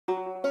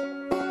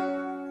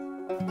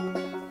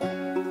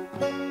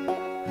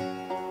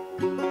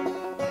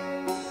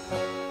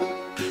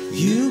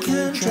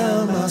can't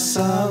drown my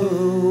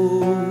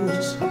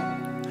sorrows.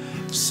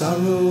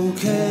 Sorrow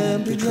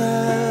can't be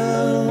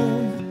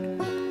drowned.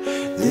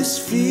 This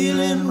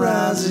feeling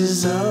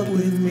rises up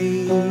with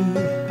me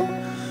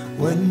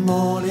when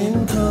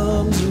morning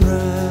comes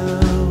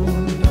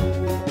around.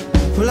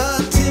 Well, I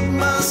tip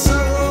my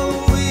sorrow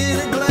in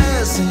a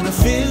glass and I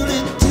fill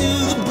it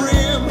to the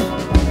brim,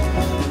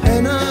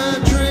 and I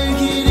drink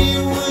it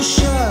in one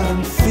shot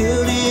and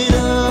fill it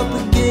up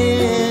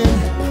again.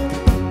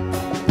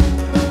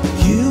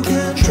 You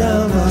can't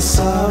drown my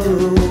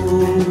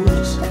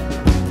sorrows.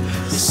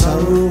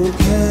 Sorrow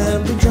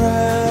can't be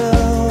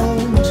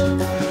drowned.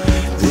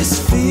 This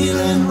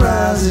feeling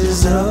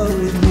rises up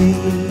with me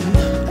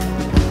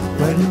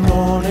when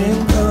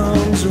morning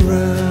comes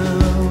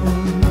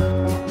around.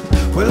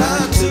 Well,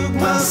 I took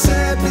my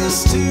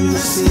sadness to the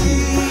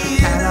sea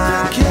and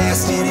I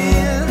cast it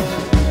in.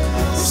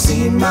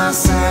 See, my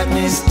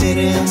sadness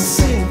didn't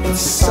sink, but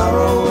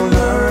sorrow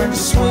learned to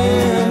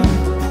swim.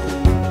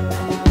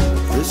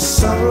 The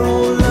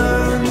sorrow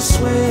learned to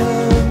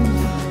swim.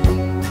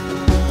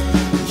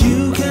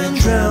 You can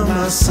drown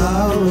my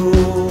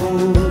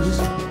sorrows.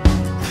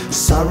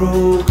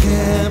 Sorrow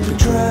can't be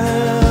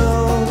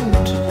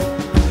drowned.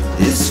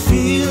 This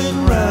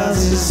feeling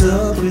rises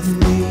up with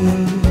me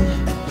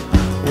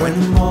when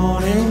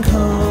morning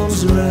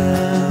comes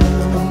around.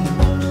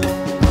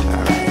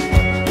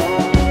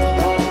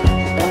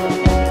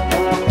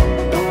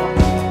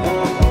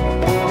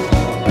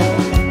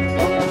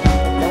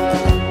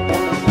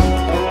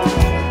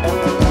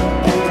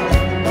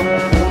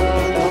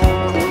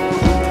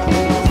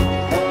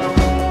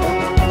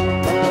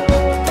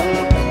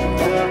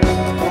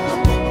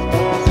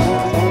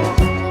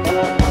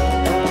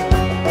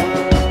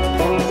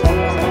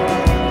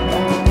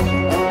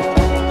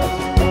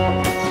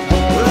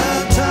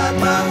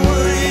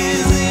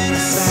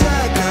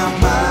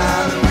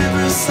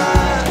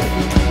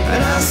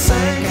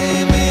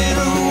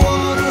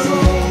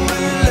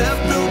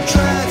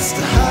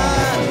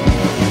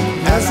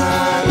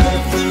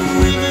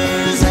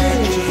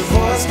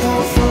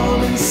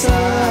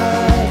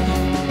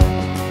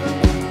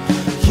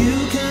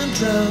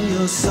 Drown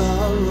your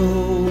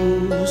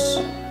sorrows.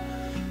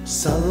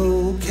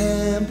 Sorrow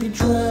can't be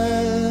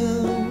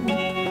drowned.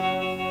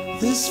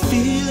 This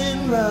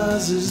feeling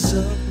rises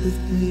up with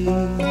me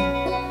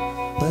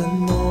when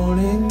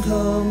morning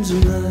comes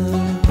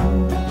around.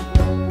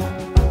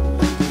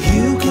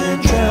 You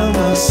can't drown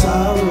my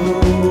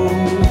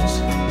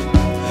sorrows.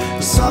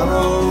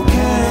 Sorrow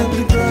can't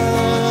be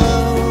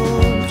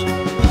drowned.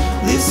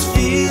 This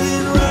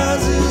feeling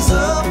rises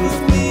up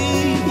with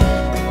me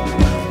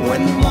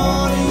when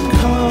morning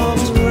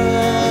comes around.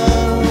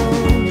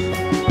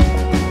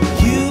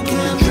 You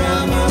can't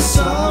drown my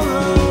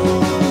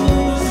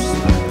sorrows.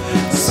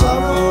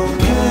 Sorrow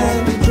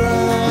can't be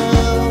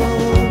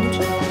drowned.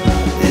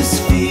 This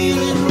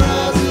feeling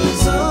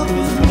rises up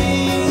with me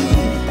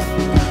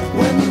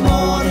when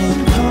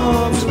morning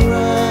comes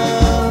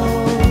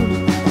around.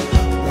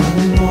 When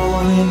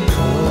morning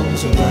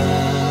comes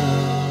around.